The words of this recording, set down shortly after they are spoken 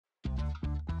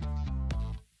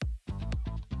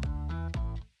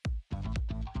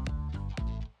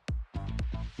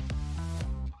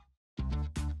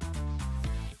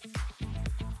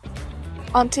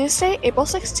On Tuesday, April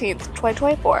 16,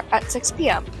 2024, at 6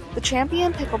 p.m., the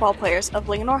champion pickleball players of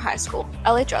Linganore High School,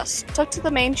 LHS, took to the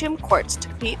main gym courts to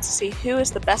compete to see who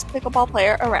is the best pickleball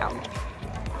player around.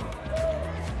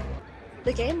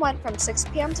 The game went from 6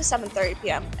 p.m. to 7:30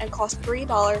 p.m. and cost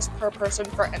 $3 per person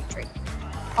for entry.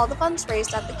 All the funds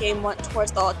raised at the game went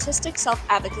towards the Autistic Self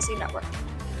Advocacy Network.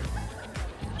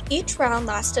 Each round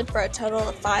lasted for a total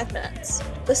of 5 minutes.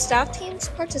 The staff teams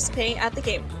participating at the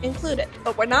game included,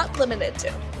 but were not limited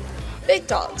to, Big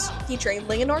Dogs, featuring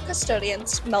Linganore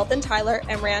custodians Melvin Tyler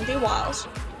and Randy Wiles,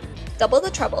 Double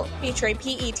the Trouble, featuring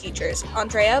PE teachers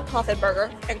Andrea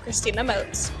Poffenberger and Christina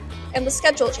Motes, and the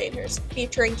Schedule Changers,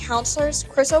 featuring counselors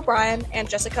Chris O'Brien and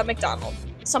Jessica McDonald.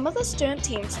 Some of the student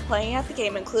teams playing at the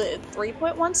game included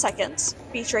 3.1 Seconds,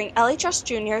 featuring LHS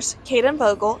juniors Caden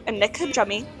Vogel and Nick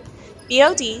Kajumi,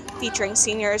 BOD, featuring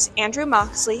seniors Andrew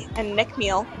Moxley and Nick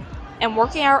Meal, and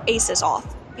Working Our Aces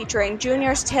Off, featuring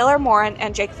juniors Taylor Morin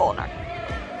and Jake Fulner.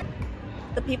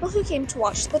 The people who came to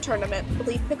watch the tournament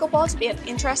believe pickleball to be an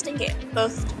interesting game,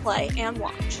 both to play and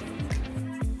watch.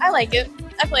 I like it.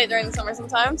 I play it during the summer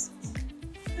sometimes.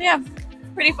 So yeah,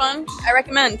 pretty fun. I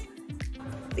recommend.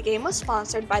 The game was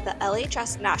sponsored by the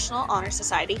LHS National Honor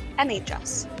Society,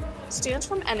 NHS. Students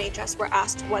from NHS were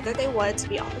asked whether they wanted to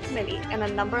be on the committee, and a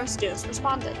number of students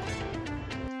responded.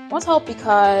 I want to help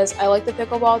because I like the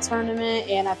pickleball tournament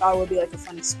and I thought it would be like a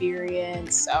fun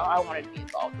experience, so I wanted to be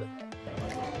involved with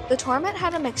it. The tournament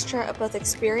had a mixture of both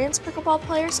experienced pickleball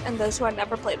players and those who had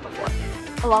never played before.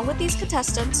 Along with these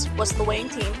contestants was the winning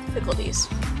team,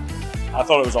 Pickledies. I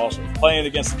thought it was awesome. Playing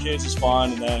against the kids is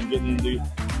fun, and then getting to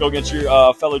go against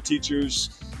your fellow teachers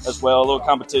as well, a little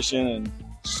competition, and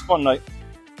just a fun night.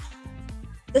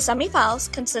 The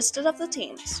semifinals consisted of the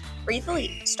teams Breathe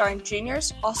Elite, starring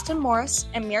juniors Austin Morris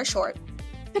and Mir Short,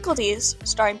 Pickledies,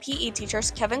 starring PE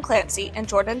teachers Kevin Clancy and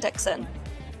Jordan Dixon,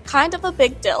 Kind of a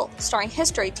Big Deal, starring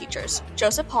history teachers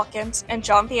Joseph Hawkins and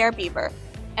John Pierre Bieber,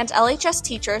 and LHS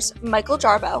teachers Michael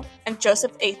Jarboe and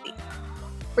Joseph Athey.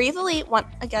 Breathe Elite went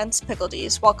against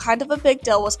Pickledies, while Kind of a Big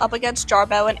Deal was up against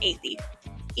Jarboe and Athey,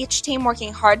 each team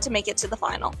working hard to make it to the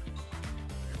final.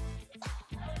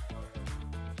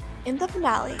 In the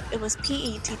finale, it was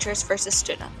PE teachers versus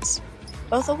students,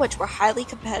 both of which were highly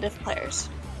competitive players.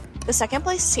 The second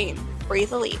place team,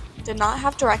 Breathe Elite, did not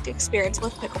have direct experience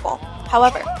with pickleball.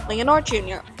 However, Linganore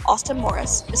Jr. Austin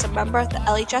Morris is a member of the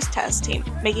LHS tennis team,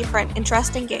 making for an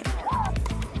interesting game.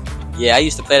 Yeah, I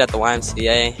used to play at the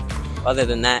YMCA. Other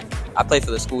than that, I played for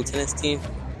the school tennis team.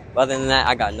 Other than that,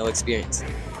 I got no experience.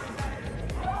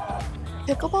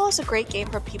 Pickleball is a great game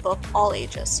for people of all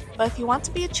ages, but if you want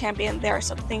to be a champion, there are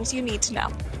some things you need to know.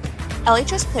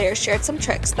 LHS players shared some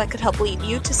tricks that could help lead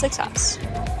you to success.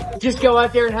 Just go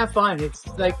out there and have fun. It's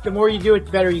like the more you do it,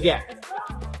 the better you get.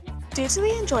 Due to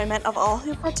the enjoyment of all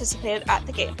who participated at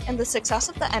the game and the success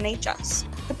of the NHS,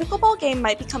 the pickleball game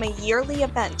might become a yearly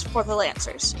event for the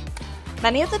Lancers.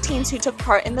 Many of the teams who took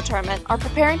part in the tournament are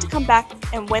preparing to come back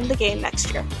and win the game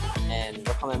next year. And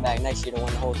we're coming back next year to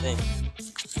win the whole thing.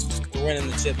 We're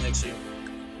winning the chip next year.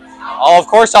 Oh, of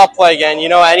course I'll play again. You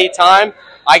know, anytime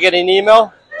I get an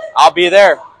email, I'll be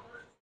there.